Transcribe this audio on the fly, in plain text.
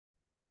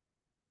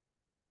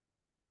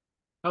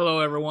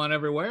Hello, everyone,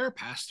 everywhere.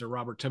 Pastor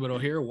Robert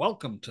Thibodeau here.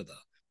 Welcome to the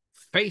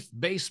Faith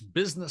Based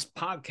Business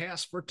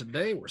Podcast for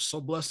today. We're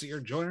so blessed that you're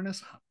joining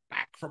us. I'm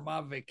back from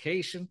my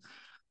vacation.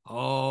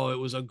 Oh, it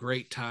was a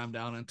great time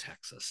down in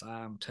Texas.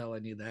 I'm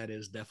telling you, that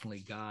is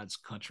definitely God's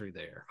country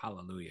there.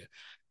 Hallelujah.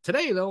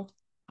 Today, though,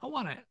 I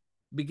want to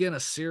begin a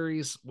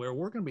series where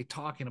we're going to be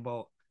talking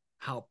about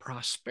how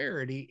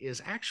prosperity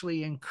is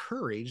actually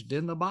encouraged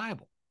in the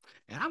Bible.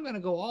 And I'm going to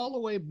go all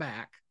the way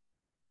back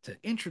to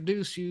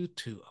introduce you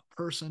to a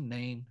person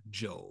named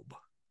Job.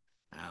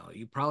 Now,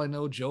 you probably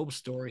know Job's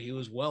story. He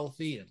was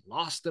wealthy and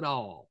lost it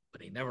all,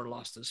 but he never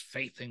lost his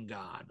faith in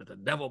God. But the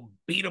devil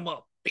beat him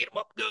up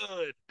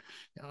good.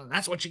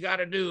 That's what you got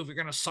to do if you're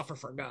going to suffer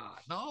for God.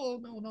 No,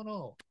 no, no,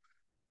 no.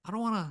 I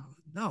don't want to,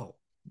 no,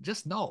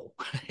 just no.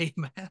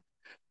 Amen.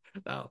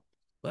 Now,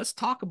 let's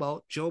talk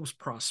about Job's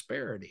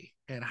prosperity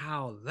and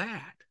how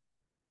that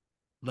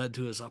led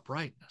to his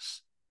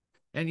uprightness.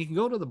 And you can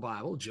go to the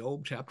Bible,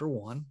 Job chapter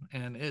 1,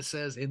 and it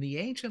says, in the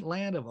ancient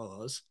land of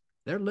Uz,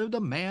 there lived a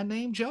man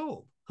named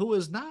Job, who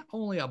was not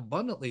only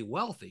abundantly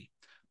wealthy,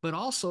 but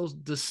also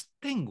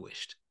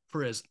distinguished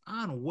for his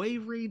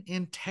unwavering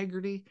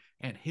integrity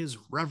and his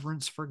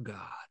reverence for God.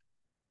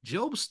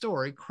 Job's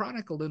story,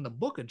 chronicled in the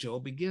book of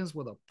Job, begins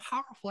with a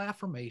powerful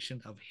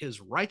affirmation of his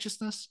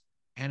righteousness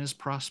and his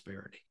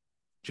prosperity.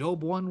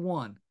 Job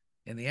 1:1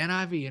 in the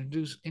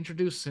NIV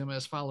introduced him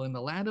as following: in the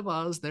land of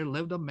Uz, there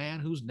lived a man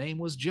whose name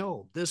was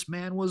Job. This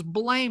man was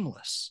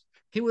blameless.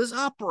 He was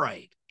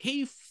upright.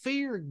 He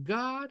feared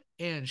God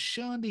and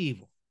shunned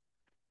evil.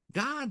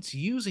 God's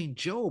using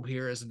Job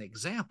here as an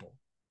example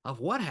of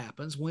what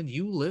happens when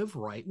you live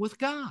right with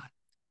God.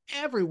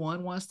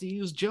 Everyone wants to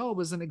use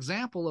Job as an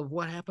example of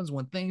what happens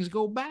when things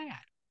go bad,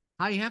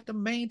 how you have to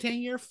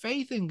maintain your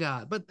faith in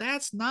God. But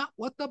that's not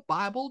what the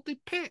Bible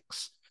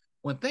depicts.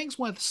 When things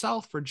went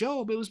south for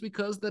Job, it was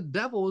because the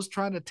devil was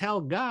trying to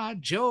tell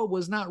God Job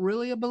was not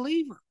really a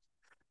believer.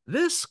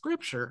 This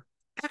scripture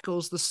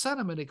echoes the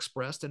sentiment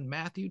expressed in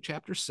Matthew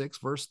chapter 6,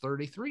 verse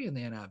 33 in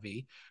the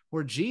NIV,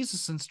 where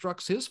Jesus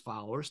instructs his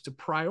followers to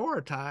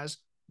prioritize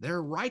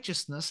their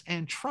righteousness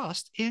and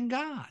trust in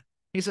God.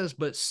 He says,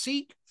 but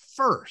seek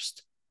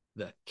first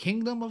the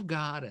kingdom of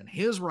God and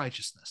his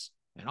righteousness,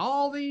 and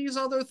all these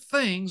other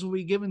things will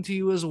be given to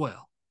you as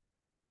well.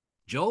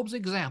 Job's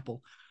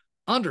example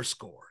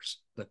underscores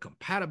the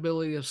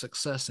compatibility of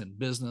success in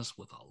business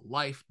with a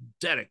life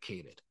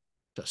dedicated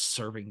to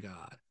serving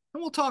God.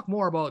 And we'll talk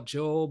more about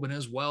Job and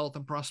his wealth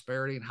and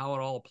prosperity and how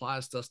it all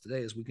applies to us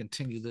today as we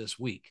continue this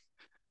week.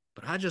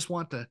 But I just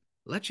want to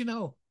let you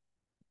know,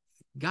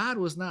 God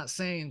was not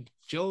saying,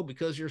 Job,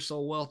 because you're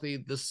so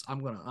wealthy,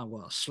 I'm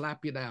gonna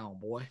slap you down,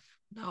 boy.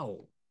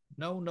 No,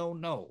 no, no,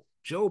 no.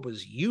 Job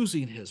is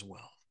using his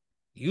wealth,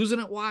 using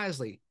it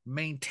wisely,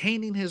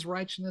 maintaining his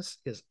righteousness,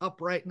 his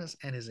uprightness,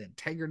 and his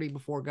integrity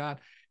before God.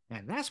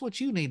 And that's what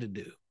you need to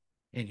do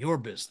in your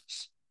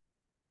business.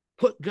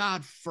 Put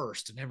God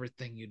first in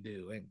everything you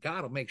do, and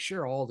God will make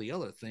sure all the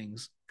other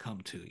things come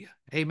to you.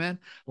 Amen.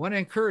 I want to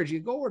encourage you,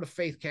 go over to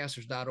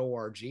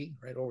faithcasters.org,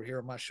 right over here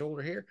on my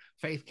shoulder here,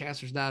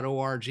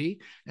 faithcasters.org,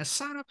 and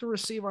sign up to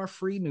receive our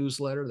free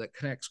newsletter that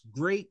connects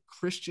great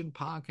Christian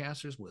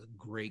podcasters with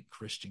great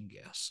Christian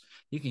guests.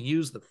 You can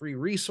use the free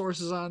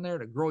resources on there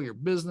to grow your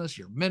business,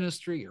 your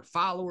ministry, your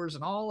followers,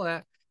 and all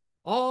that,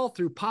 all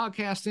through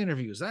podcast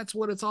interviews. That's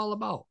what it's all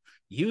about,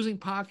 using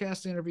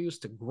podcast interviews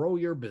to grow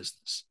your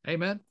business.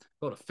 Amen.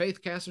 Go to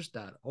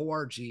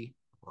faithcasters.org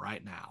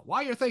right now.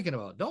 While you're thinking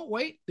about it, don't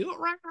wait. Do it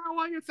right now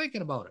while you're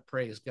thinking about it.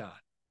 Praise God.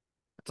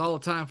 That's all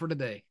the time for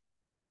today.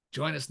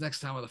 Join us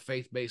next time with a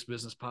Faith Based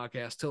Business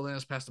Podcast. Till then,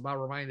 as Pastor Bob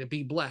reminded you,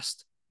 be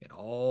blessed in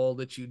all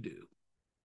that you do.